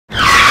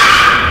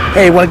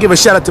Hey, I want to give a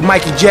shout out to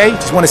Mikey Jay.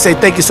 Just want to say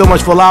thank you so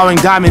much for allowing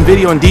Diamond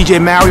Video and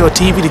DJ Mario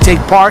TV to take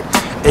part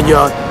in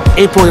your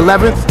April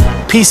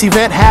 11th peace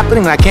event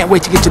happening. And I can't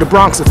wait to get to the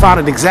Bronx and find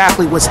out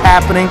exactly what's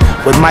happening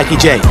with Mikey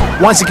Jay.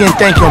 Once again,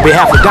 thank you on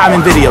behalf of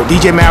Diamond Video,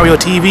 DJ Mario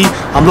TV.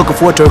 I'm looking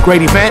forward to a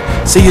great event.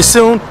 See you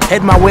soon.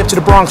 Head my way up to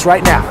the Bronx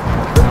right now.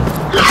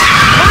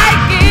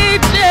 Mikey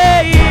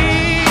Jay.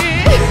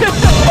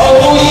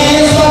 Oh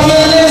yes,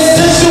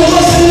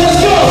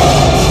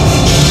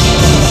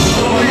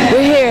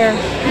 We're here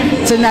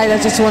tonight. I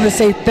just want to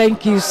say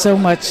thank you so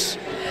much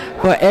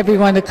for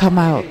everyone to come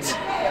out.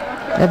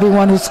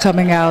 Everyone who's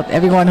coming out,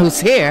 everyone who's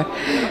here.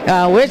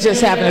 We're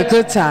just having a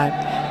good time.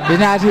 You're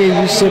not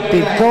here, you should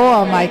be. Go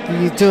on, Mikey.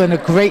 You're doing a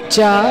great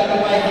job.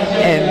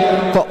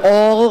 And for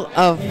all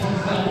of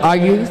our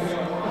youth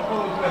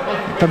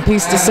from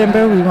Peace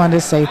December, we want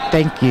to say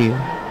thank you.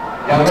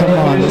 Come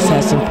on, let's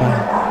have some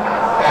fun.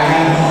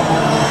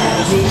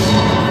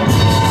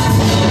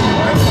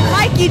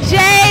 Mikey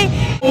Jay.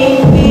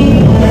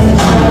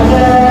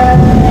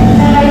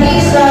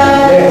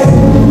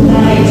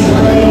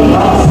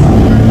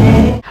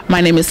 My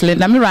name is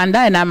Linda Miranda,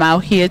 and I'm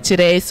out here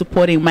today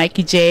supporting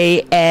Mikey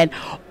Jay and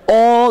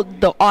all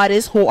the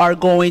artists who are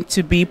going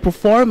to be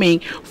performing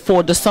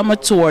for the summer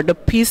tour, the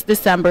Peace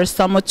December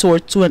Summer Tour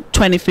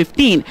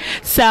 2015.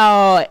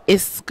 So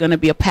it's going to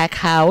be a packed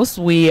house.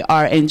 We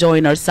are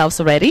enjoying ourselves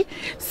already.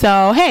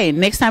 So, hey,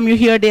 next time you're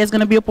here, there's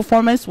going to be a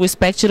performance. We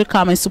expect you to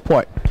come and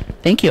support.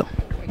 Thank you.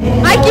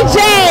 Mikey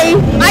Jay.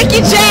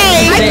 Mikey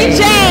Jay. Mikey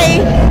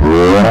Jay.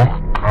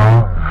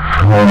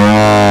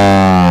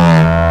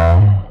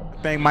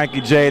 Thank Mikey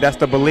Jay, that's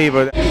the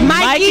believer.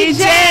 Mikey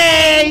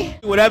Jay.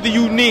 Whatever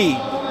you need,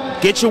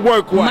 get your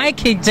work right.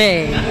 Mikey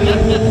Jay.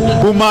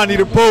 Bumani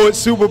the poet,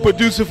 super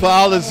producer for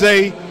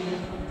RZA.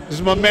 This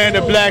is my man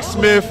the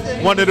blacksmith,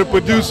 one of the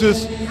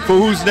producers for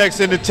Who's Next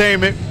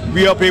Entertainment.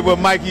 We up here with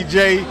Mikey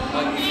Jay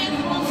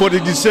for the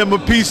December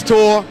Peace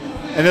Tour,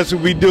 and that's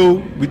what we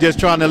do. We just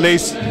trying to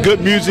lace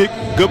good music,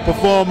 good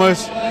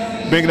performers,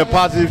 bringing a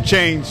positive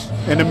change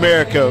in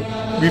America.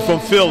 We from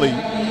Philly.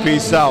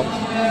 Peace out.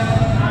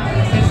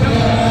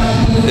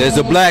 There's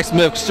a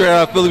blacksmith straight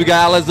out of Philly. We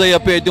got RZA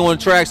up here doing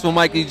tracks for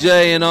Mikey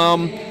Jay, and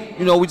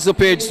you know, we just up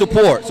here to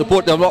support the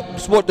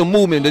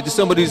movement. The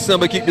December to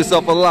December, keep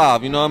yourself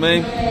alive. You know what I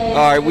mean? All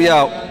right, we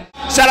out.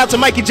 Shout out to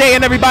Mikey Jay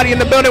and everybody in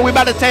the building. We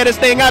about to tear this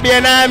thing up, you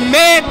know what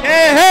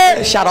I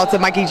mean? Shout out to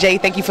Mikey Jay.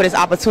 Thank you for this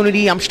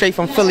opportunity. I'm straight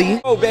from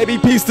Philly. Oh, baby,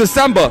 Peace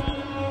December.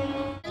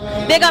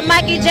 Big up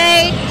Mikey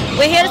Jay.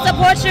 We're here to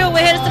support you.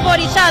 We're here to support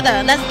each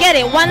other. Let's get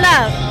it. One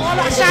love.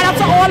 Shout out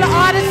to all the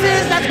artists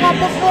that's going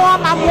to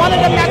perform. I'm one of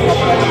them that's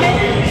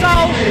performing.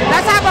 So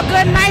let's have a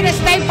good night and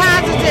stay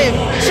positive.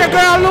 It's your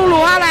girl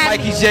Lulu. Holla at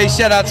Mikey Jay,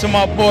 shout out to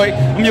my boy.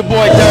 I'm your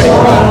boy, Dirty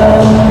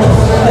Rock.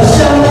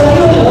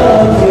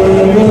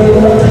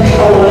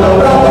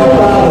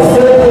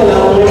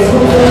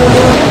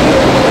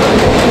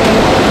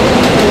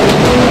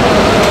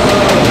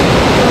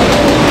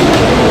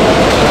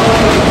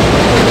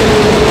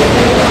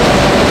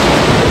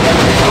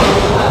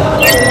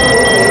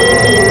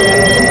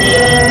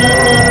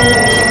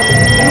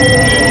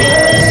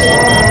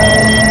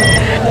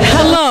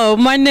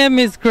 My name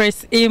is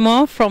Grace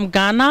Imo from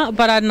Ghana,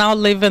 but I now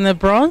live in the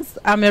Bronx.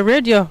 I'm a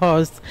radio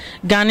host,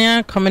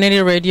 Ghanaian community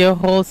radio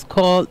host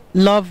called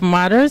Love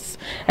Matters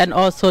and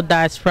also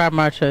Diaspora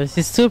Matters.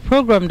 It's two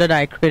programs that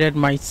I created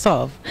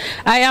myself.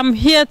 I am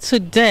here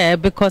today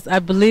because I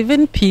believe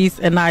in peace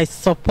and I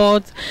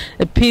support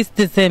the Peace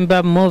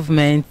December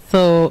movement.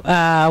 So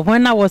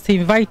when I was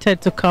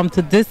invited to come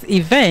to this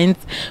event,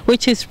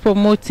 which is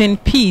promoting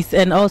peace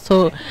and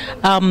also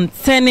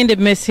sending the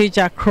message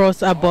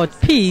across about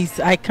peace,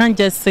 I can't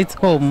just sit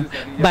home,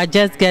 but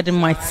just getting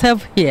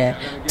myself here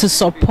to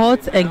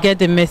support and get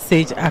the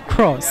message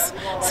across.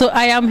 So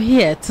I am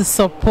here to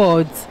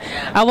support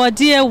our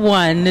dear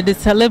one, the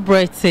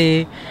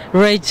celebrity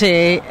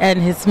RZA and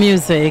his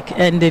music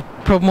and the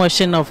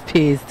promotion of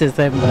Peace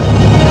December.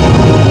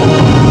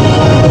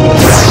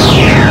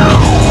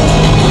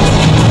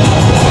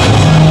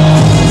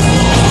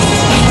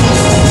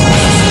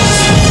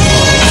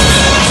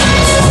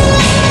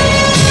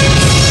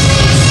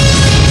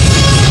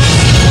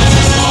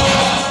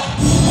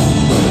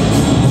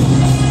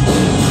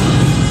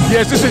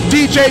 Yes, this is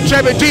DJ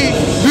Trevor D,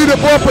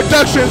 Beautiful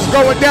Productions,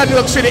 going down to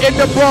New York City in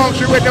the Bronx.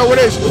 You already know what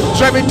it is.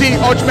 Trevor D,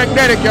 Ultra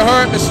Magnetic, you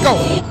heard? Let's go.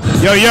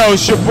 Yo,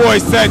 it's your boy,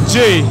 Set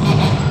G.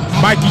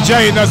 Mikey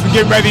Jay and us, we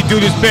getting ready to do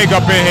this big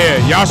up in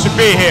here. Y'all should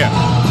be here.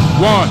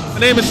 One.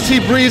 My name is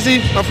T Breezy.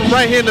 I'm from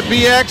right here in the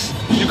BX.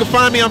 You can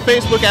find me on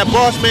Facebook at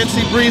Bossman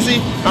T Breezy.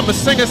 I'm a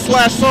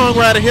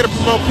singer/songwriter here to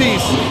promote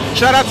peace.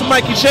 Shout out to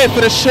Mikey Jay for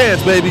this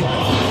chance, baby.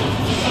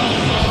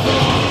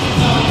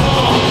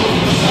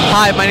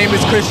 Hi, my name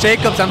is Chris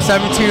Jacobs. I'm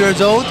 17 years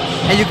old,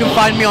 and you can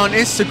find me on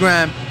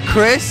Instagram,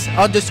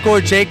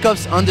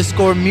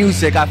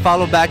 Chris_Jacobs_music. I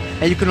follow back,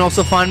 and you can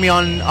also find me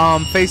on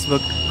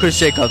Facebook, Chris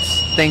Jacobs.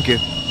 Thank you.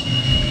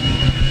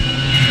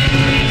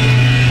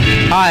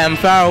 Hi, I'm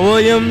Farrell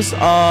Williams.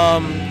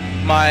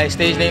 My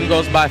stage name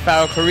goes by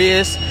Farrell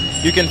Careers,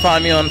 You can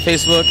find me on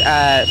Facebook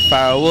at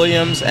Farrell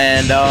Williams.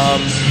 And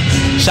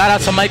shout out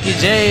to Mikey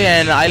Jay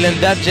and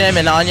Island Def Jam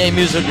and Anya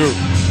Music Group.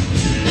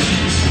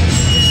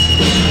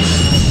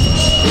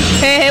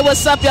 Hey,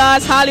 what's up, y'all?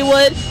 It's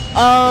Hollywood.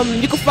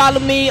 You can follow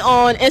me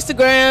on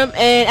Instagram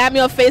and add me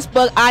on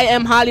Facebook. I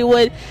am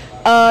Hollywood.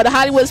 The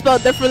Hollywood is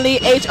spelled differently.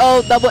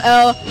 HOLLIUWD.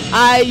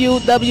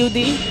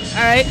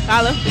 All right,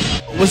 holla.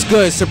 What's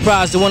good?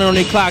 Surprise, the one and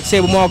only Clock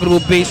Table, Marketable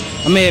Beats.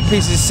 I'm here at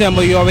Peace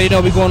December. You already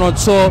know we're going on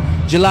tour.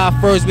 July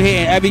 1st, we're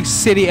here in every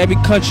city, every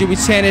country. We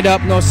tearing it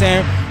up, you know what I'm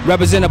saying?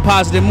 Represent a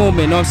positive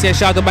movement, you know what I'm saying?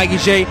 Shout out to Mikey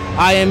Jay,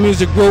 I Am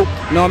Music Group.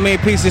 You know what I mean?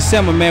 Peace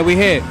December, man. We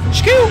here.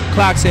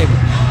 Clock Table.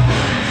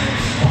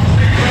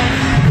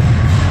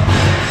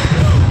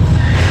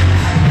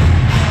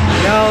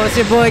 Yo, it's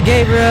your boy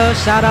Gabriel.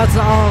 Shout out to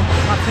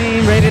my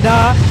team, Rated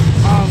R.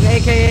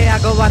 AKA I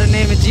go by the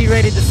name of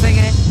G-Rated the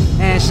Singer.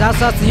 And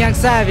shouts out to Young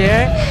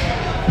Xavier.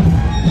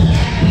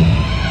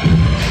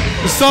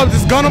 What's up?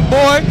 This Gunna Boy.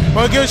 I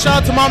want to give a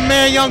shout out to my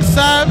man Young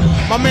Sav,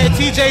 my man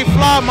TJ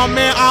Fly, my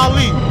man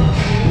Ali.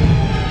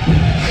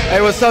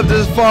 Hey, what's up?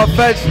 This is Far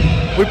Fetch.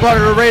 We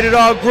part of the Rated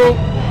R group.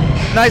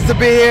 Nice to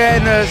be here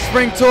in the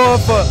spring tour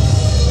for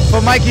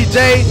Mikey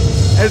Jay.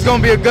 It's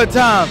gonna be a good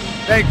time.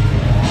 Thank you.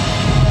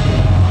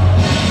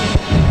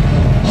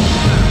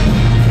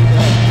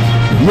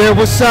 Yeah,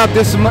 what's up?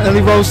 This is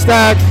Ellie Rose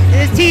Stack.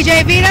 This is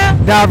TJ Vita.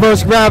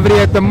 Diverse Gravity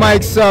at the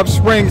Mike's Up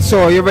Spring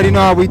Tour. You already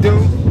know how we do.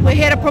 We're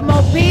here to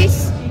promote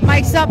peace.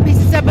 Mike's Up, Peace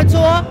December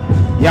Tour.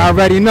 Y'all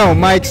already know.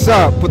 Mike's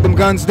Up. Put them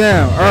guns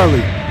down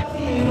early.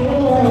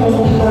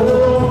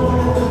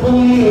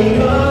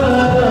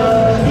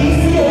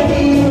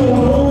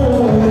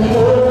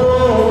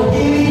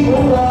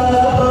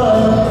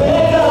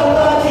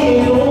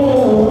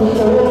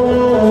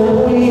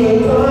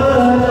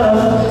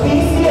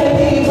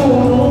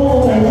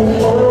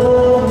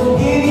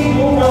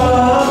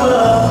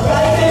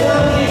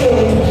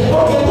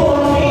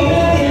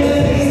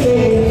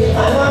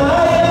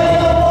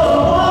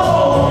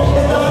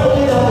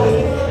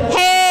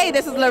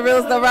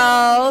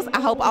 I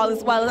hope all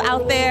is well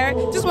out there.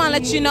 Just want to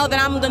let you know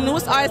that I'm the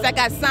newest artist that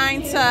got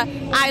signed to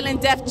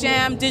Island Def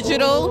Jam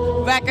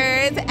Digital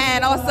Records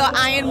and also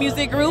Iron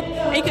Music Group.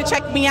 And you can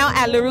check me out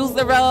at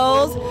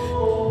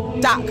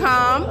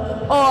LaRuseTheRose.com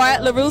or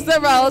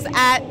LaRuseTheRose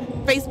at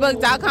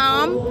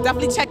Facebook.com.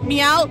 Definitely check me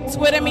out.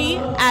 Twitter me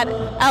at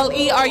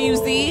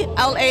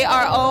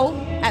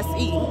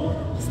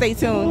LERUZLAROSE. Stay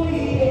tuned.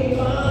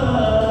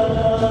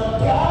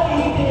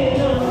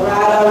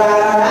 All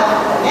right.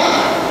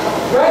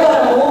 We're going to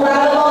move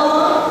right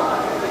along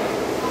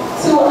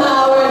to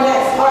our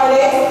next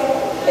artist.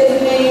 His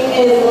name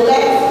is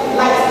Lex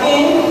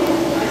Lightskin.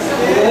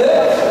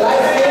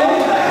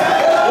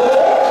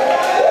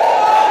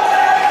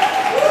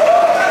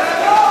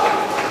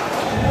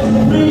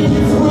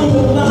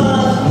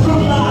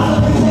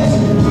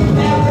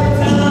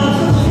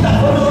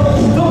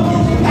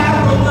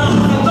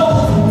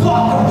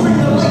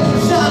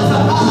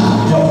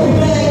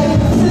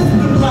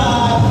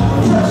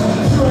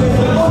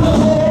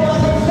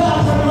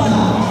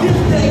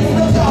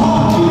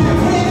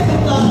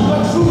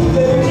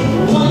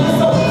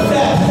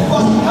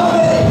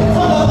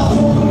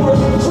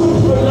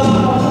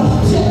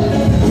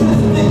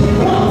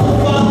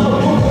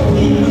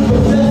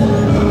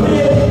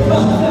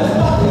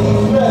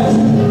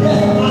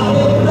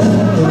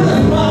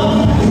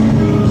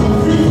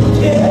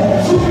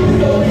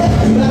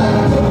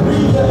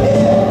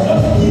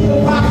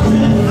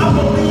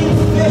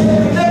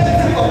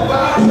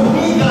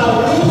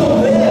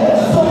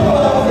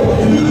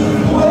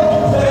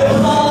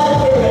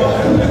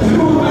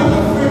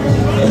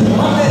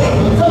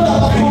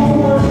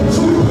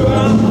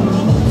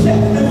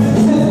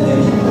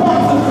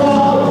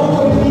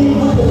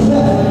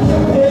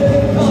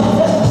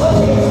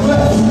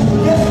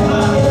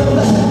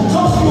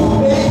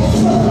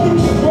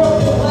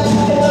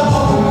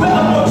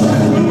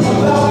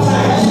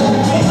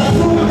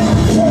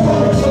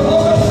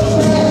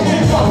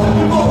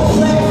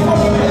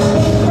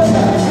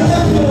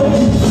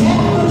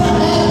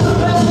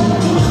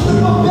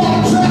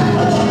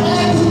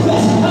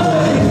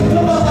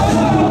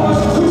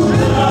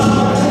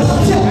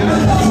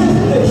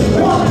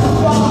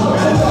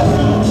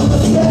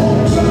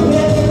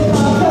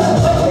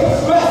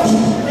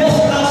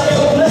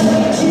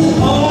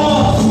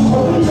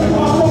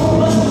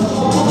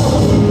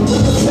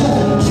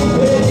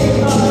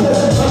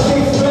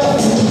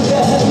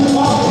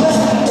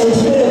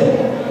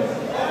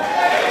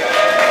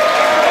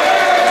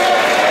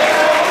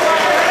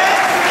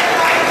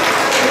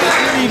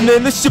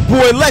 This your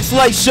boy Lex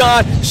Light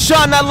Shine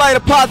that light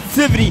of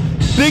positivity.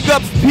 Big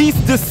ups, Peace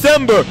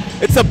December.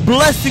 It's a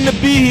blessing to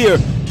be here.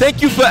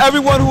 Thank you for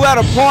everyone who had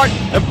a part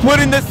in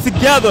putting this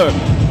together.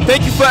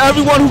 Thank you for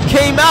everyone who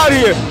came out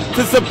here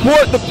to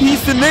support the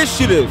peace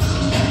initiative.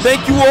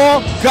 Thank you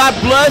all. God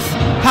bless.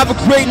 Have a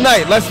great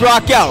night. Let's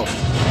rock out.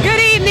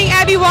 Good evening,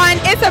 everyone.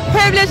 It's a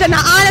privilege and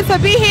an honor to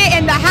be here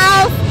in the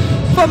house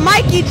for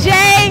Mikey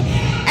Jay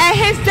and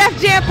his Def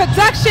Jam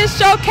production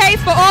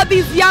showcase for all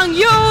these young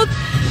youths.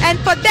 And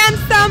for them,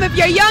 some, if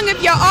you're young,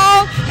 if you're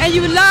old, and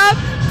you love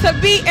to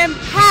be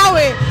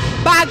empowered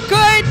by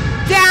good,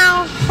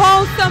 down,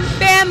 wholesome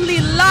family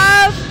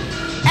love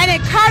and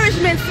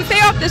encouragement to stay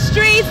off the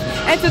streets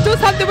and to do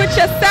something with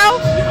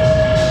yourself.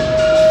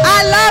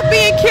 I love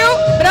being cute,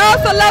 but I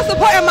also love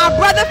supporting my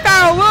brother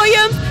Pharrell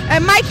Williams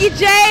and Mikey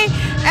Jay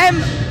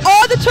and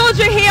all the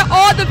children here,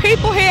 all the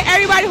people here,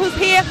 everybody who's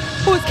here,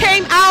 who's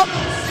came out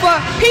for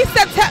Peace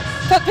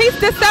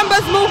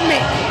December's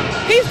movement.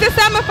 Peace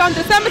December, from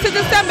December to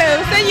December.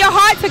 If it's in your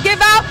heart to give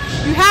out,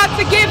 you have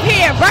to give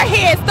here, right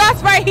here. It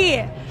starts right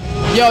here.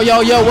 Yo,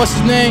 what's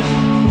his name?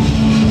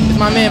 It's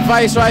my man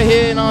Vice right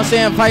here, you know what I'm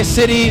saying? Vice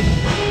City,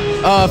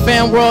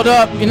 Fan World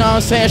Up, you know what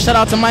I'm saying? Shout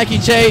out to Mikey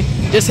Jay,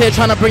 just here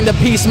trying to bring the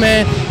peace,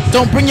 man.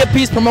 Don't bring your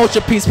peace, promote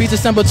your peace. Peace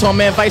December tour,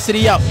 man. Vice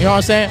City out, you know what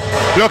I'm saying?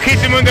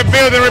 Loquísimo in the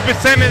building,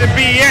 representing the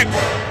BX.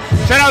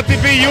 Shout out to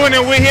B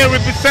Unit, we're here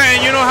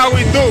representing, you know how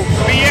we do.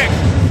 BX,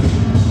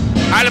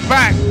 holla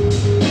back.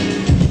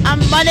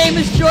 My name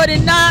is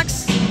Jordan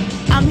Knox.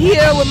 I'm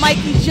here with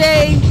Mikey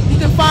Jay. You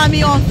can find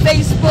me on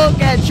Facebook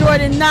at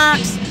Jordan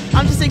Knox.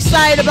 I'm just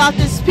excited about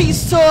this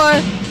peace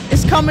tour.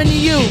 It's coming to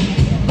you,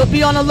 but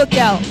be on the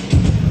lookout.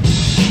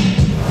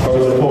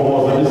 First and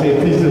foremost, let me say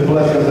peace and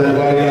blessings to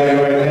everybody out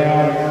here right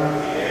now.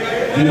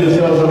 Give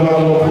yourselves a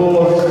round of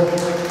applause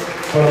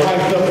for the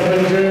Mike's Up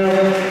Spring Jam.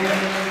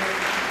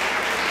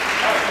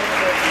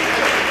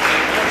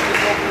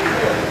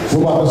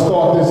 We're about to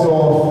start this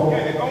off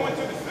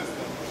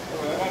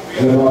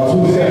in about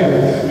 2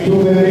 seconds,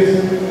 2 minutes.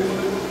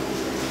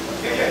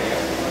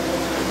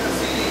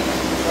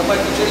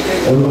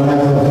 Everybody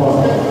have some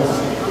fun.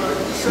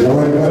 Y'all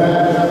ready for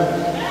that?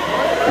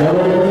 Y'all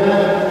ready for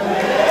that?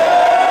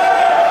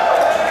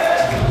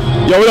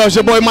 Yo, what up, it's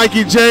your boy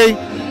Mikey Jay,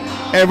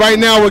 and right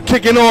now we're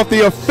kicking off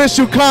the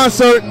official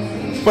concert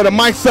for the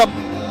Mike's Up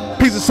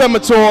Peace December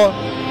tour,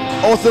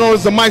 also known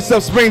as the Mike's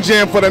Up Spring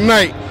Jam for the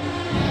night.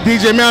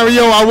 DJ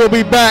Mario, I will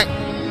be back.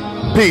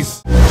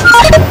 Peace.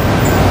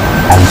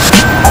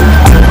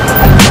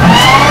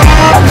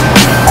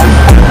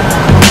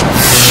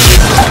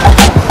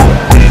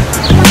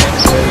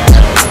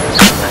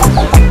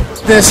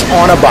 Business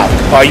on a bike.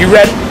 Are you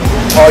ready?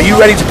 Are you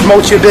ready to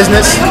promote your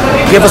business?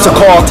 Give us a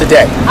call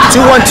today.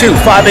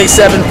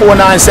 212-587-4979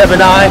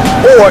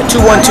 or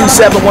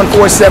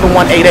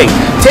 212-714-7188.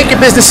 Take your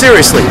business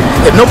seriously.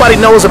 If nobody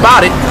knows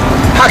about it,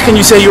 how can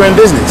you say you're in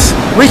business?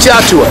 Reach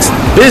out to us.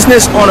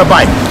 Business on a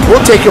bike.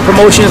 We'll take your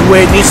promotions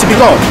where it needs to be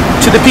going.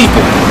 To the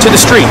people, to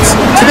the streets,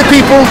 to the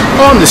people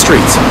on the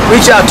streets.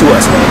 Reach out to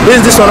us.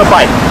 Business on a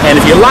bike. And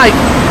if you like,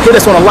 hit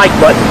us on a like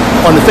button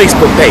on the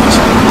Facebook page.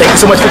 Thank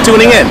you so much for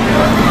tuning in.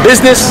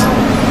 Business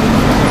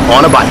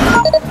on a bike.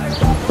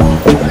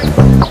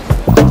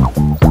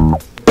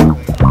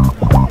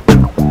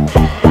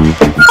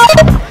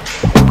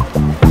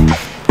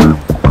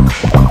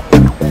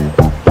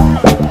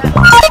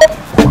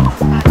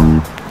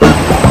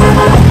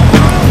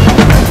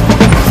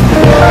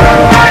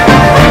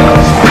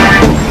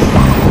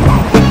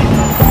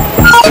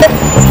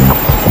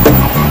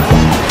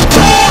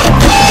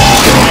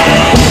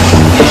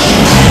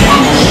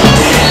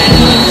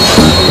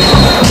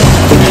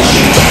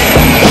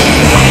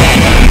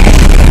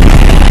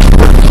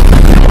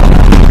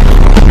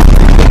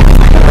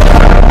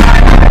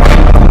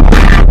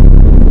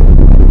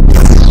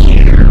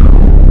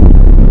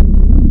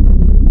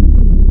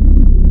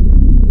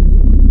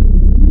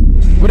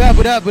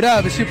 What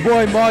up? It's your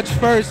boy March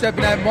 1st,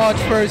 repping that March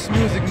 1st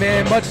music,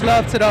 man. Much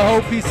love to the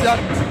whole Peace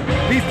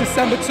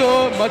December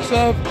tour. Much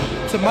love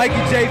to Mikey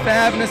Jay for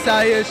having us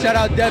out here. Shout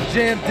out Def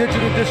Jam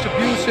Digital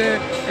Distribution,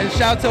 and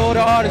shout out to all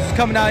the artists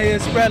coming out here.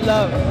 Spread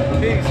love.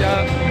 Peace,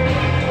 y'all.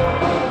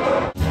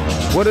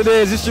 What it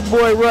is, it's your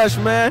boy Rush,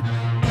 man.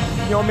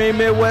 You know what I mean?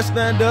 Midwest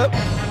Stand Up.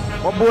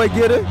 My boy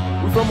Getter.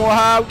 We from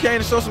Ohio. We came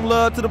to show some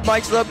love to the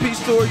Mike's Up Peace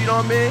Tour, you know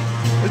what I mean?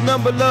 It's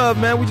nothing but love,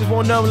 man. We just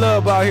want nothing but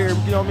love out here,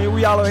 you know what I mean?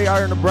 We all out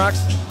here in the Bronx.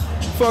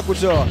 Fuck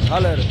with y'all.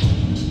 Holla at it.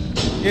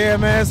 Yeah,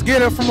 man. It's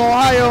Getter from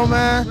Ohio,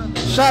 man.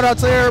 Shout out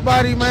to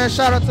everybody, man.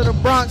 Shout out to the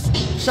Bronx.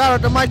 Shout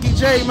out to Mikey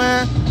Jay,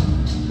 man.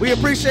 We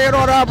appreciate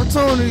all the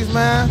opportunities,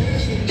 man.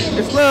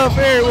 It's love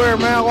everywhere,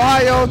 man.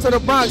 Ohio to the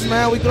Bronx,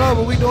 man. We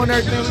global. We doing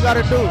everything we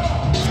gotta do.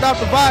 Stop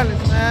the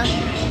violence, man.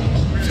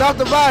 Stop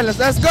the violence.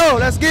 Let's go.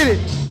 Let's get it.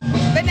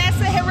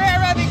 Vanessa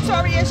Herrera,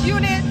 Victorious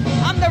Unit.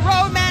 I'm the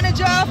road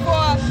manager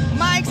for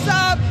Mike's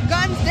Up,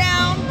 Guns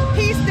Down,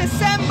 Peace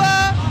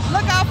December.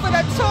 Look out for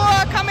the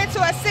tour coming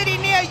to a city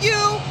near you.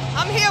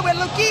 I'm here with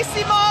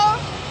Loquísimo.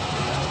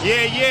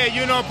 Yeah,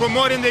 you know,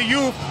 promoting the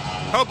youth,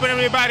 helping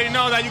everybody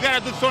know that you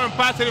gotta do something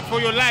positive for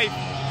your life.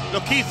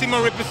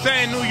 Loquísimo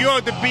representing New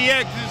York, the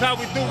BX. This is how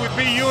we do with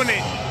B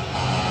Unit.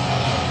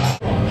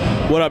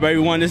 What up,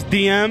 everyone? It's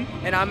DM.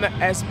 And I'm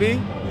SB.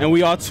 And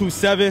we are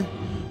 27.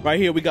 Right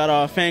here, we got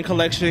our fan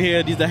collection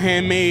here. These are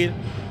handmade.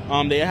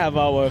 They have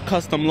our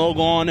custom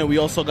logo on it. We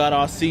also got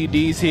our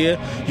CDs here.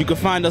 You can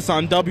find us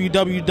on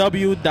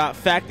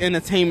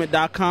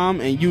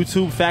www.factentertainment.com and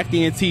YouTube,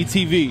 FactENT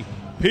TV.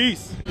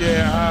 Peace.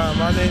 Yeah,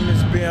 my name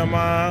is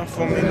BMI,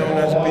 formerly known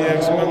as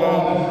BX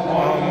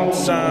Miller.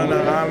 Signed to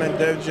Island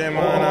Def Jam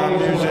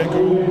Music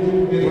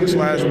Group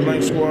 /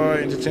 Blank Squad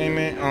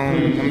Entertainment.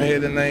 I'm here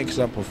tonight because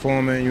I'm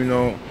performing, you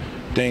know.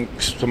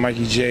 Thanks to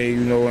Mikey Jay, you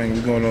know, and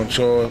we're going on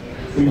tour.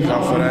 Look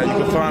out for that.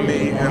 You can find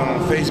me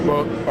on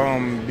Facebook,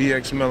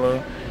 BX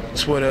Miller,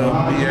 Twitter,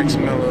 BX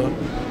Miller.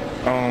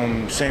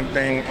 Same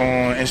thing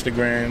on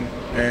Instagram,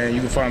 and you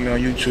can find me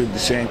on YouTube, the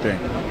same thing.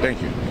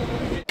 Thank you.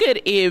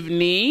 Good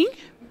evening.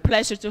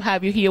 Pleasure to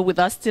have you here with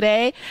us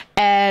today.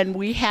 And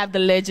we have the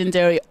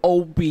legendary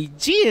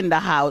OBG in the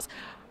house.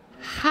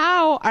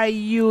 How are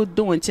you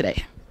doing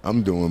today?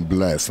 I'm doing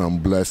blessed. I'm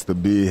blessed to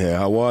be here.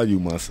 How are you,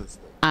 my sister?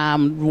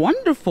 I'm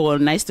wonderful.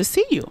 Nice to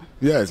see you.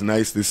 Yeah, it's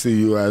nice to see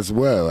you as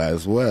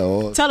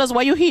well. Tell us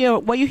why you here.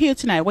 Why you here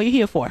tonight? What are you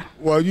here for?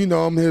 Well, you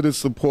know, I'm here to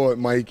support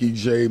Mikey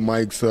Jay,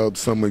 Mike's Up,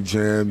 Summer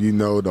Jam, you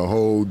know, the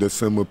whole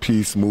December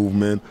Peace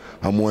movement.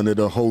 I'm one of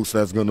the hosts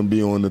that's going to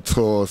be on the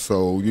tour.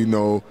 So, you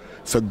know,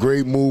 it's a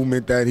great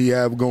movement that he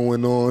have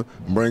going on,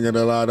 bringing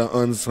a lot of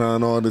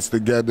unsigned artists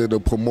together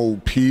to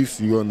promote peace,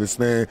 you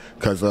understand?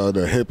 Because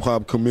the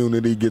hip-hop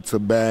community gets a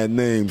bad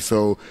name.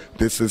 So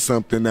this is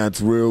something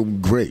that's real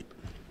great.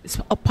 It's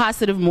a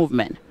positive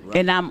movement, right.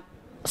 And I'm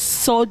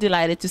so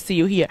delighted to see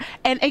you here.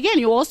 And again,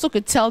 you also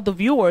could tell the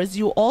viewers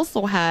you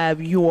also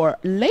have your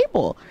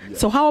label. Yeah.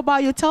 So how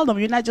about you tell them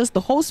you're not just the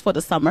host for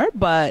the summer,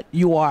 but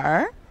you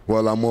are?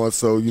 Well, I'm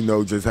also, you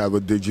know, just have a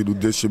digital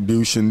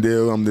distribution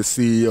deal. I'm the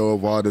CEO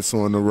of Artists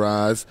on the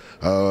Rise.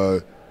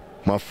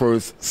 My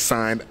first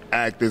signed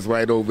act is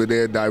right over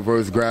there,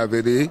 Diverse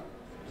Gravity.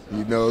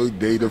 You know,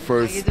 they the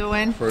first. How you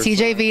doing?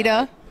 TJ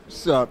Vita.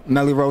 What's up?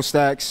 Melly Rose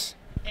Stacks.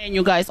 And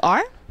you guys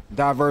are?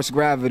 Diverse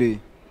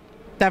Gravity.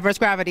 Diverse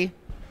Gravity.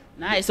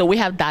 Nice. So we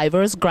have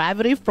Diverse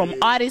Gravity from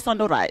Artists on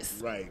the Rise.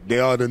 Right. They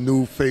are the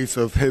new face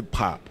of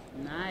hip-hop.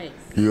 Nice.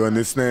 You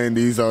understand?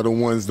 These are the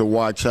ones to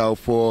watch out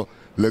for.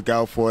 Look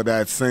out for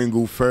that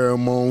single,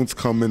 Pheromones,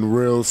 coming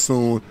real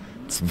soon.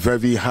 It's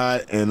very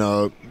hot, and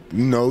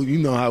you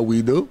know how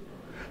we do.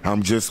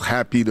 I'm just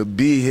happy to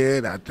be here.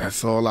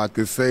 That's all I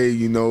could say.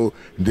 You know,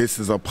 this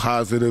is a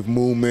positive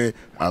movement.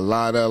 A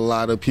lot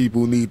of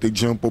people need to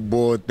jump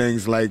aboard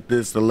things like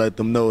this to let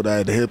them know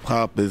that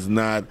hip-hop is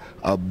not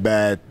a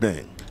bad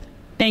thing.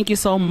 Thank you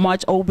so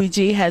much,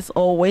 OBG. As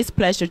always,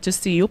 pleasure to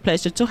see you,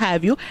 pleasure to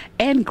have you.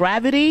 And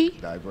Gravity?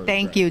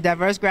 Thank you,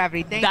 Diverse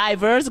Gravity.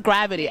 Diverse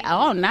Gravity.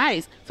 Oh,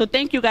 nice. So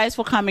thank you guys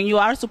for coming. You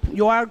are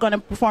going to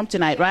perform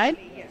tonight, right?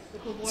 Yes.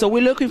 So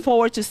we're looking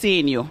forward to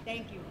seeing you.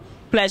 Thank you.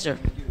 Pleasure.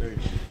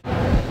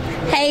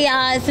 Hey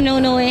y'all, it's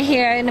Nunu in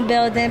here in the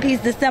building.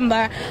 Peace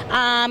December.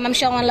 I'm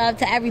showing love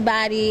to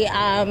everybody.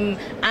 I'm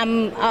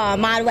a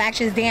model,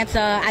 actress, dancer.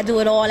 I do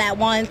it all at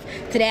once.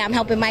 Today I'm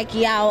helping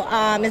Mikey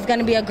out. It's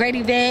gonna be a great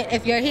event.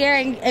 If you're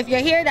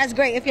here, that's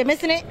great. If you're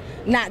missing it,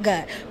 not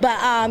good.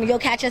 But you'll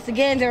catch us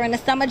again during the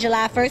summer,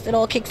 July 1st. It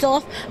all kicks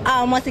off.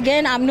 Once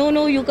again, I'm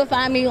Nunu. You can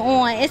find me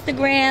on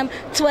Instagram,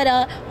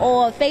 Twitter,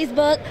 or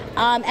Facebook.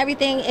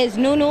 Everything is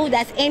Nunu.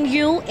 That's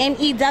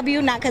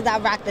N-U-N-E-W. Not because I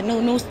rock the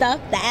new stuff.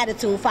 The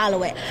attitude.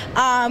 Follow it.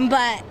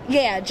 But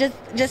yeah,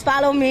 just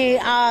follow me.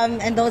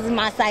 And those are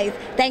my sites.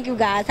 Thank you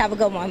guys. Have a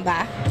good one.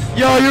 Bye.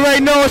 Yo, you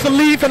already know it's a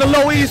lead from the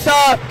Lower East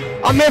Side.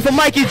 I'm here for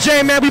Mikey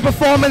Jay, man. We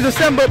perform in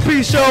December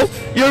pre-show.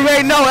 You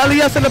already know.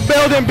 LES in the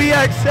building.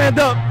 BX, stand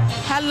up.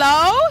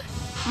 Hello,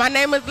 my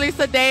name is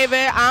Lisa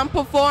David. I'm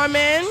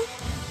performing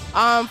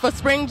for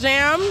Spring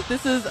Jam.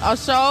 This is a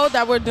show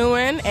that we're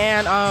doing,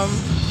 and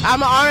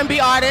I'm an R&B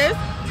artist.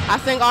 I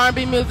sing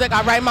R&B music.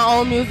 I write my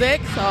own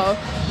music. So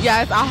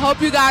yes, I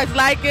hope you guys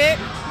like it.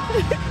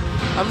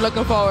 I'm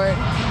looking forward.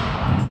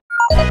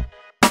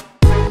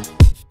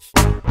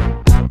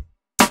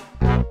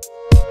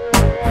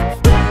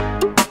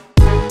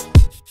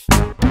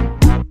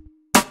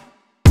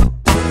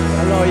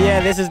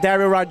 This is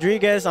Dario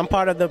Rodriguez. I'm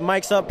part of the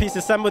Mike's Up Peace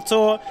December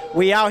tour.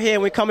 We out here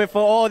and we're coming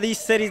for all these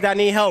cities that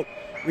need help.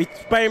 We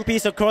spreading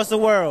peace across the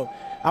world.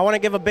 I want to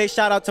give a big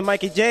shout out to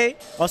Mikey Jay.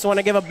 Also want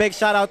to give a big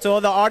shout out to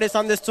all the artists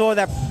on this tour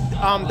that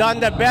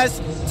done their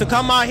best to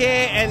come out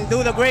here and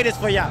do the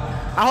greatest for y'all.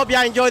 I hope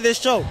y'all enjoy this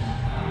show.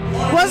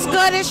 What's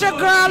good? It's your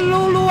girl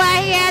Lulu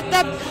out here at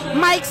the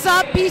Mike's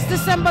Up Peace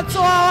December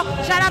tour.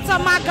 Shout out to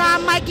my guy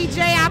Mikey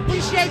Jay. I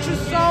appreciate you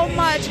so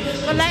much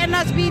for letting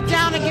us be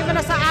down and giving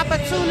us an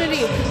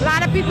opportunity. A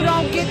lot of people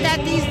don't get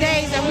that these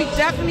days, and we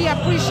definitely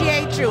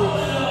appreciate you.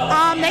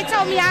 They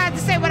told me I had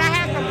to say what I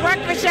had for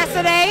breakfast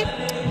yesterday.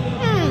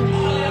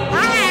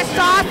 I had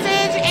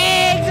sausage,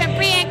 eggs, and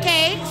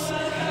pancakes.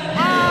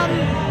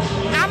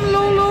 I'm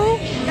Lulu.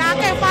 Y'all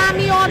can find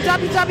me on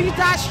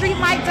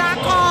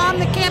www.streetmike.com.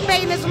 The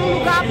campaign is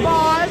Lulu Got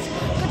Bars. You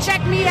can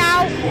check me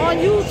out on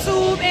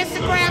YouTube,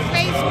 Instagram,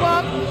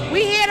 Facebook.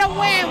 We here to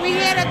win. We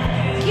here to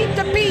keep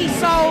the peace.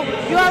 So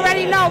you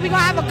already know we're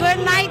going to have a good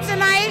night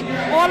tonight.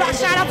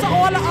 Shout out to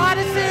all the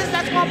artists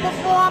that's going to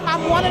perform.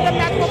 I'm one of them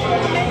that's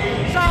performing.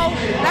 So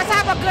let's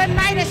have a good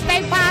night and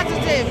stay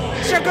positive.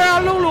 It's your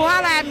girl Lulu.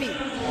 Holla at me.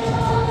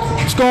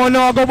 What's going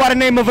on? Go by the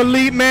name of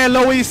Elite, man.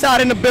 Lower East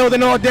Side in the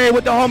building all day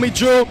with the homie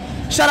Drew.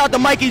 Shout out to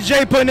Mikey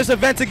Jay putting this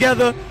event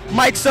together.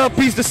 Mike's Up,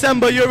 Peace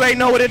December. You already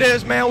know what it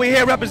is, man. We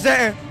here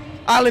representing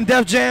Island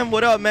Def Jam.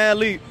 What up, man?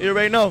 Lee, you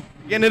already know.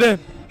 Getting it in.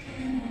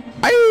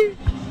 Aye.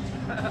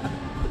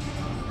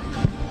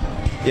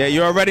 Yeah,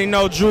 you already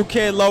know Drew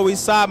Kid, Low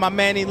East Side, my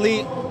man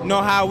Elite. You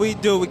know how we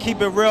do. We keep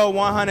it real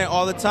 100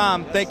 all the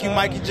time. Thank you,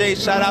 Mikey J.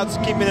 Shout out to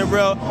keeping it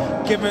real,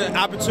 giving an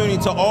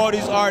opportunity to all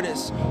these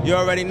artists. You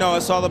already know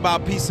it's all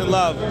about peace and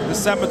love.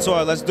 December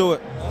tour, let's do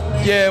it.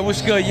 Yeah,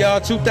 what's good,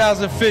 y'all?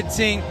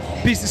 2015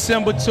 Peace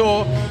December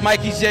tour.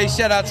 Mikey J.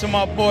 Shout out to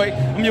my boy.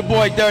 I'm your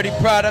boy Dirty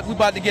Product. We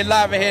about to get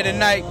live in here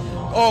tonight.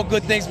 All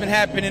good things been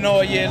happening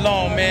all year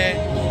long,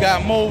 man.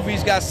 Got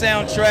movies, got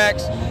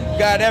soundtracks.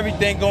 Got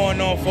everything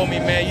going on for me,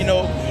 man. You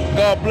know,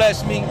 God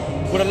bless me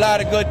with a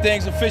lot of good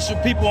things. Official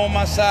people on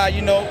my side,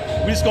 you know.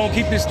 We just gonna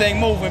keep this thing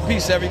moving.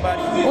 Peace,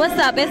 everybody. What's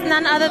up? It's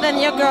none other than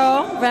your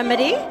girl,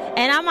 Remedy,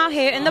 and I'm out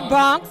here in the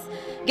Bronx,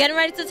 getting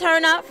ready to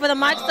turn up for the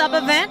Mike's Up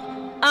event.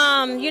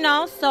 You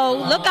know, so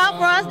look out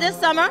for us this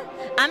summer.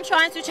 I'm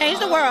trying to change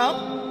the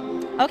world.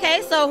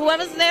 Okay, so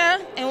whoever's there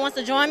and wants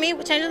to join me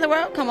with changing the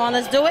world, come on,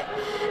 let's do it.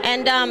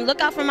 And look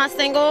out for my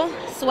single,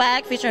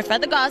 Swag, featuring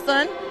Fred the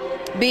Godson,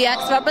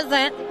 BX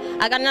represent.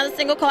 I got another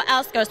single called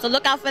Outskirts, so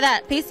look out for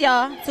that. Peace,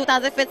 y'all.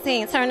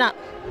 2015, turn up.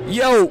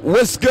 Yo,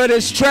 what's good?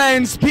 It's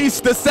Trends, Peace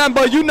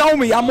December. You know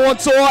me, I'm on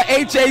tour,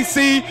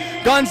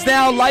 HAC, Guns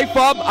Down, Life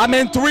Up. I'm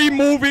in 3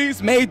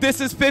 movies, made This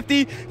Is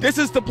 50. This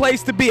is the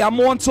place to be. I'm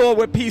on tour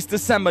with Peace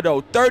December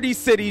though. 30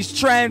 cities,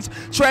 Trends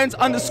 _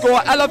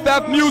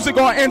 LFF Music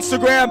on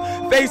Instagram,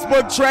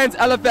 Facebook, Trends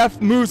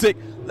LFF Music.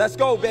 Let's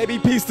go, baby,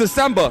 Peace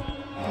December.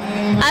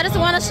 I just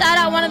want to shout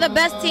out one of the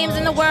best teams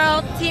in the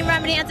world, Team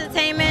Remedy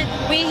Entertainment.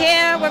 We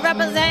here, we're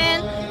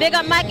representing. Big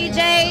up Mikey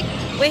J.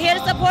 We're here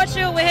to support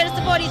you, we're here to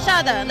support each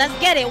other. Let's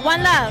get it,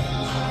 one love.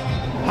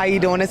 How you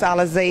doing? It's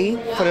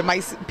RZA for the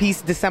Mike's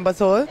Peace December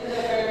tour.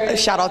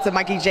 Shout out to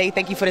Mikey J.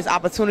 Thank you for this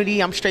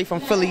opportunity. I'm straight from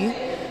Philly.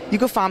 You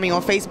can find me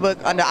on Facebook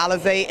under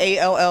RZA,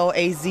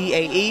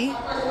 ALLAZAE.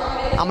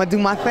 I'm going to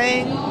do my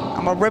thing.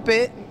 I'm going to rip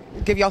it,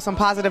 give y'all some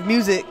positive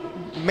music.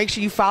 Make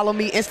sure you follow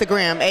me,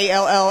 Instagram,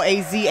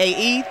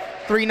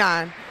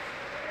 ALLAZAE39.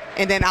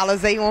 And then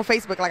RZA on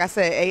Facebook, like I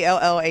said,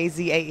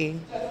 ALLAZAE.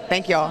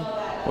 Thank y'all.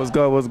 What's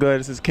good, what's good?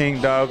 This is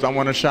King Dubs. I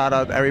want to shout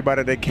out to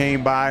everybody that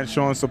came by and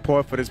showing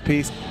support for this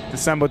Peace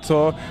December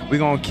tour. We're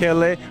going to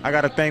kill it. I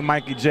got to thank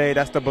Mikey J.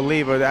 That's the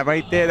believer. That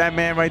right there, that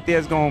man right there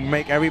is going to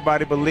make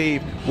everybody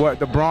believe what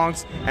the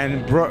Bronx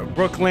and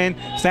Brooklyn,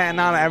 Staten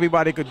Island,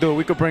 everybody could do.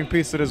 We could bring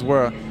peace to this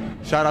world.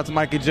 Shout out to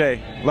Mikey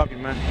J. Love you,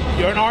 man.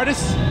 You're an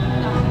artist?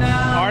 No.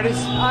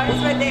 Artist? Artist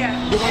right there.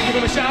 You want to give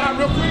him a shout out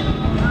real quick?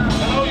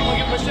 Hello, you want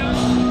to give him a shout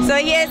out? So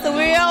yeah, so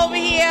we're over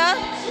here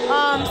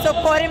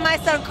supporting my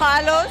son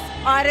Carlos,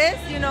 artist,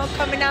 you know,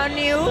 coming out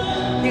new.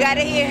 You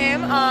gotta hear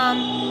him.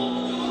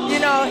 You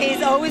know,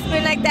 he's always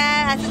been like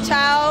that as a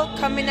child,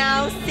 coming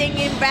out,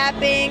 singing,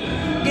 rapping,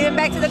 giving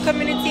back to the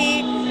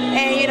community.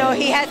 And you know,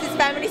 he has his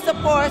family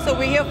support, so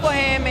we're here for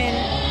him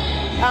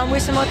and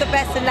wish him all the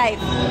best in life.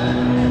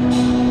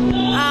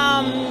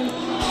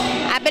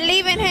 I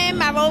believe in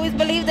him. I've always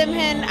believed in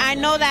him. I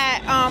know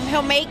that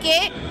he'll make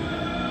it,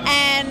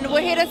 and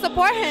we're here to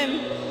support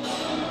him.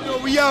 Yo,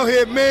 we out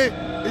here, man.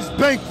 It's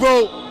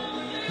Bankroll,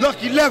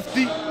 Lucky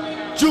Lefty,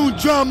 June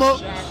Drama,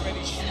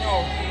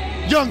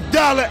 Young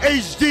Dollar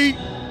HD.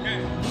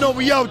 You know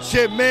we out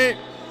here, man.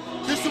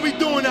 This what we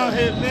doing out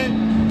here,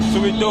 man. That's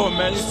what we doing,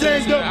 man.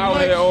 Stand up, out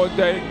Mike. here all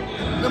day.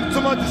 I'm talking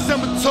about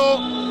December tour.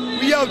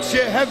 We out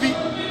here heavy.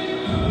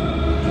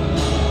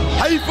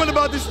 How you feel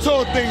about this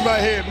tour thing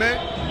right here, man?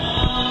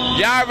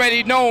 Y'all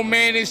already know,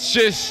 man. It's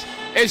just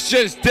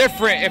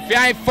different. If y'all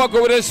ain't fucking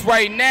with us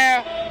right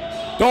now,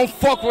 don't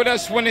fuck with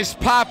us when it's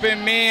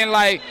popping, man.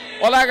 Like,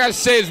 all I gotta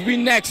say is we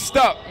next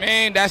up,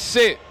 man. That's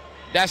it.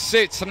 That's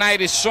it.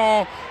 Tonight is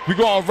song. We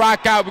gonna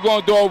rock out. We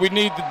gonna do all we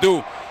need to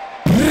do.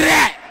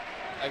 Like,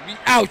 we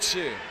out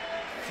here.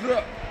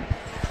 Yeah,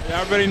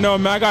 I already know,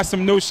 man. I got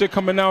some new shit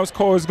coming out. It's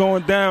called It's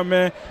Going Down,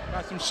 man.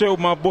 Got some shit with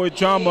my boy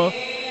Drama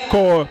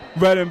called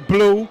Red and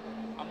Blue.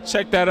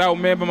 Check that out,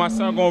 man. But my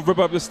son gonna rip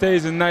up the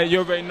stage tonight. You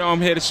already know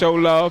I'm here to show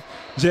love.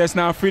 Just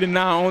now, free to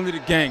now, only the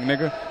gang,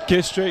 nigga.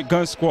 Get straight,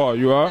 Gun Squad,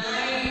 you are?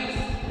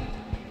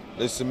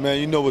 Listen, man,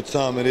 you know what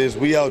time it is.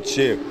 We out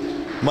here.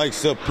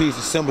 Mike's Up, Peace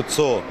December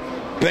tour.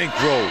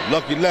 Bankroll,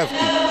 Lucky Lefty,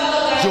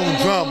 June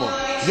Drama,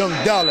 Young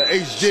Dollar,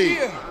 HD.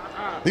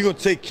 We gonna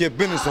take care of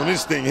business on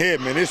this thing here,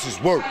 man. This is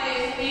work.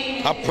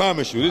 I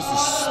promise you, this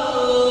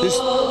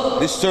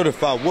is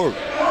certified work.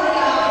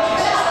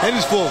 And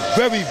it's for a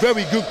very,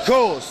 very good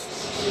cause.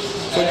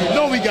 So you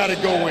know we gotta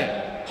go in.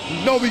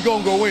 You know we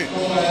gonna go in.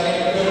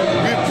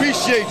 We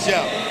appreciate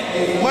y'all.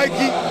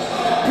 Mikey,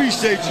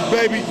 appreciate you,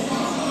 baby.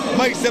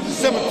 Mike's Up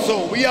December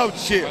tour. We out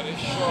here.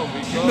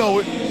 You know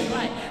it.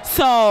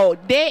 So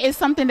there is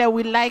something that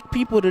we like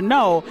people to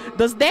know.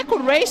 Those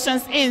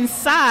decorations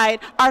inside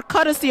are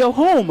courtesy of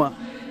whom?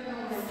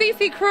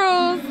 CC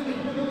Cruz.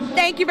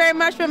 Thank you very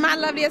much for my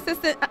lovely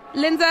assistant,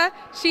 Linda.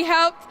 She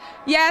helped.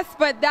 Yes,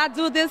 but I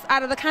do this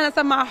out of the kindness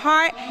of my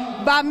heart.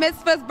 Bar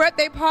mitzvahs,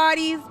 birthday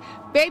parties,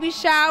 baby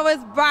showers,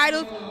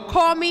 bridals,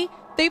 call me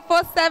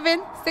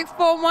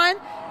 347-641.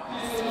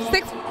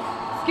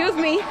 Excuse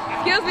me,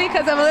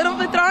 because I'm a little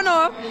bit thrown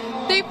off.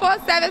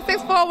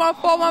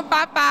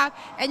 347-641-4155,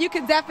 and you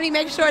can definitely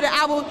make sure that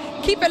I will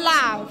keep it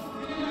live.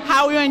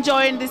 How are you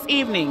enjoying this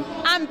evening?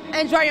 I'm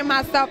enjoying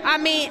myself. I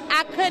mean,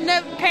 I couldn't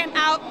have came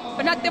out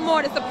for nothing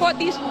more to support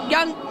these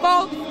young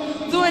folks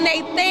doing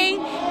their thing.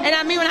 And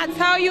I mean, when I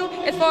tell you,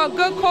 it's for a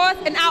good cause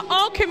in our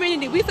own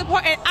community. We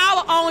support in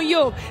our own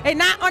youth. They're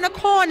not on the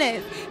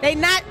corners. They're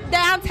not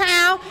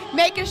downtown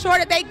making sure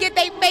that they get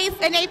their face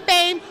and their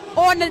fame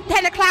on the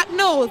 10 o'clock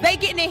news. They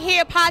getting it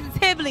here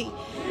positively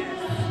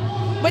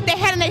with their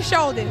head on their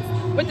shoulders,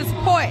 with the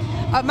support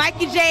of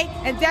Mikey Jay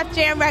and Def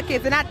Jam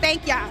Records. And I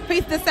thank y'all.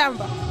 Peace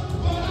December.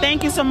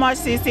 Thank you so much,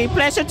 Cece.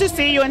 Pleasure to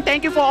see you, and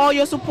thank you for all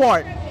your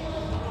support.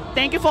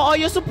 Thank you for all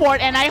your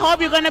support, and I hope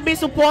you're going to be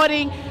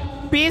supporting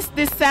Peace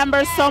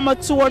December Summer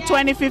Tour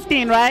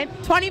 2015, right?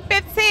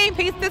 2015,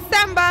 Peace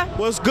December.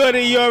 What's good,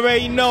 and you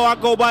already know I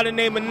go by the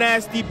name of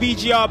Nasty,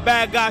 BGR,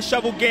 Bad Guy,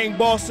 Shovel Gang,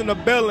 Boss in the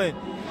building.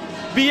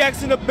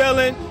 VX in the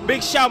building,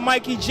 big shout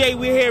Mikey Jay,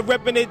 we here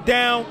ripping it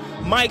down.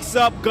 Mics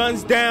up,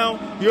 guns down,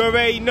 you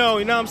already know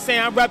what I'm saying?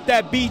 I rep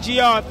that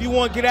BGR. If you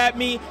want to get at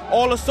me,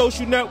 all the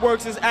social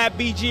networks is at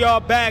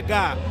BGR Bad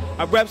Guy.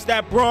 I reps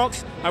that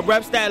Bronx, I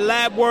reps that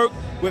Lab Work.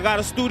 We got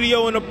a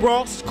studio in the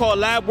Bronx, it's called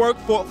Lab Work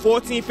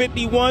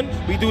 1451.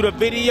 We do the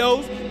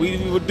videos, we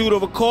do the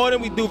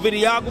recording, we do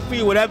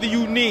videography, whatever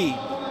you need.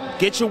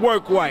 Get your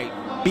work right,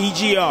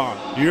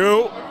 BGR.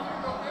 You.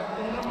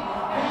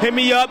 Hit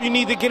me up, you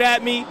need to get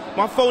at me.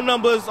 My phone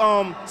number is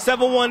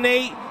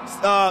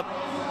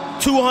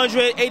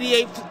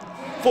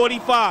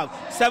 718-200-8845.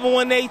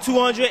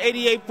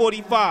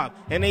 718-200-8845.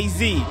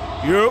 NAZ.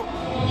 You.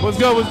 What's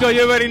good, what's good?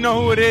 You already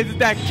know who it is. It's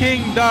that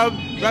King Dub,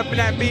 repping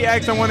that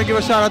BX. I want to give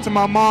a shout out to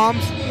my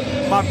moms.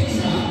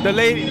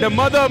 The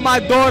mother of my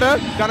daughter.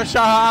 Gotta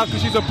shout her out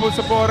because she's a full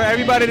supporter.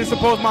 Everybody that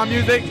supports my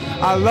music,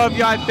 I love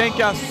y'all. Thank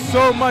y'all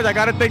so much. I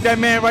gotta thank that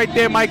man right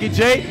there, Mikey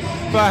Jay,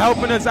 for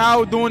helping us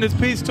out doing this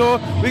peace tour.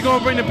 We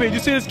gonna bring the peace. You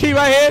see this key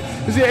right here?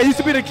 It used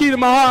to be the key to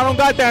my heart. I don't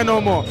got that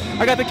no more.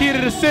 I got the key to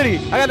the city.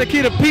 I got the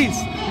key to peace.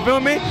 You feel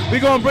me? We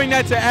gonna bring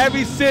that to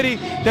every city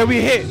that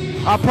we hit.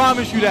 I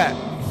promise you that.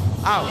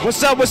 Out.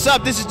 What's up, what's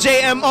up? This is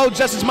JMO,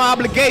 Justice My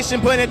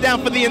Obligation, putting it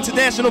down for the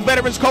International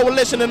Veterans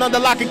Coalition and Under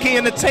Lock and Key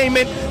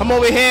Entertainment. I'm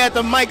over here at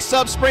the Mike's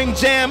Up Spring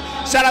Jam.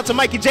 Shout out to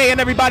Mikey Jay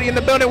and everybody in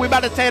the building. We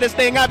about to tear this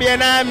thing up,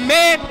 and I'm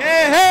in.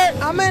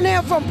 I'm in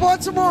here from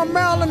Baltimore,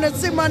 Maryland to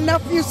see my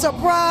nephew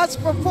Surprise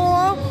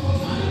perform.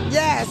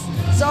 Yes,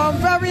 so I'm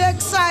very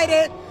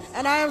excited,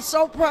 and I am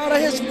so proud of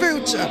his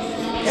future.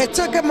 It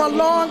took him a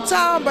long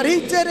time, but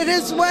he did it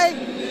his way,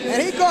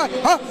 and he going,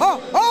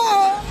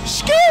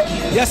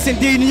 Yes,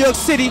 indeed, New York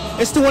City.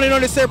 It's the one and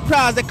only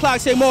Surprise, the clock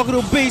say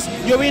Marketable Beast.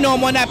 You already know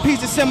I'm on that Peace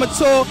December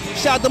tour.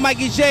 Shout out to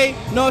Mikey Jay,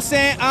 know what I'm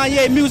saying?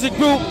 Anye Music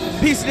Group,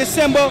 Peace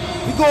December.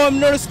 We going to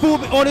the school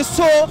on this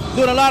tour,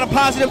 doing a lot of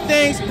positive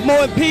things,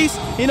 promoting peace.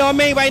 You know what I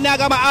mean? Right now, I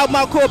got my album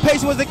out called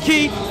Patience Was the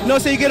Key. You know what I'm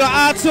saying? You get on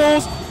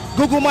iTunes,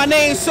 Google my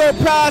name,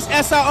 Surprise,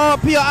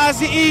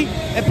 SIRPRIZE,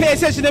 and pay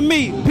attention to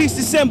me. Peace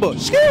December.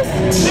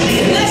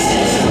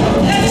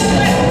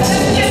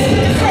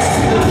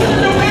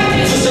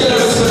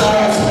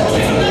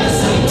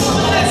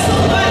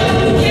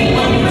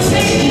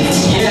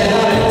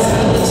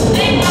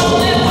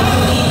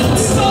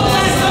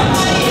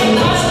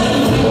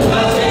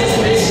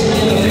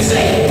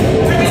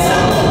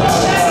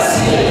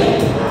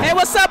 Hey,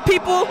 what's up,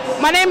 people?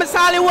 My name is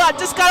Hollywood. I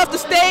just got off the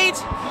stage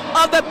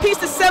of the Peace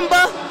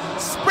December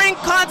Spring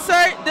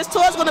Concert. This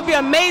tour is going to be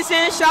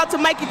amazing. Shout out to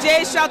Mikey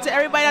Jay. Shout out to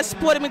everybody that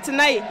supported me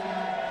tonight.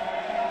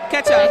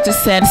 Catch up. I'd like to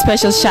send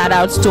special shout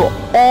outs to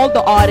all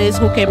the artists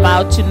who came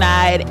out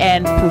tonight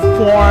and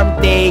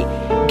performed. They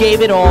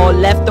gave it all,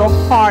 left their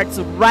hearts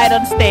right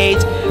on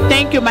stage.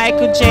 Thank you,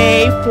 Michael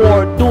Jay,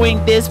 for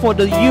doing this for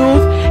the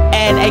youth.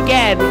 And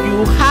again,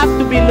 you have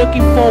to be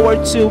looking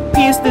forward to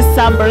Peace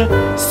December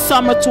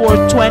Summer Tour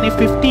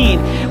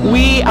 2015.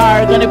 We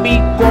are going to be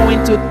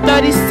going to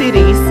 30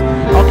 cities.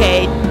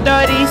 Okay,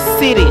 30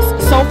 cities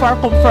so far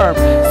confirmed.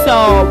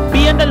 So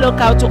be on the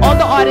lookout to all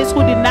the artists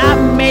who did not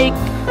make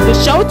the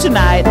show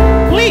tonight.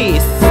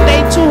 Please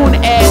stay tuned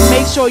and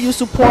make sure you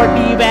support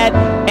the event.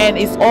 And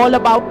it's all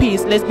about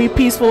peace. Let's be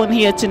peaceful in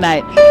here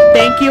tonight.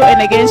 Thank you, and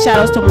again, shout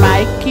outs to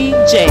Mikey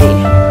Jay.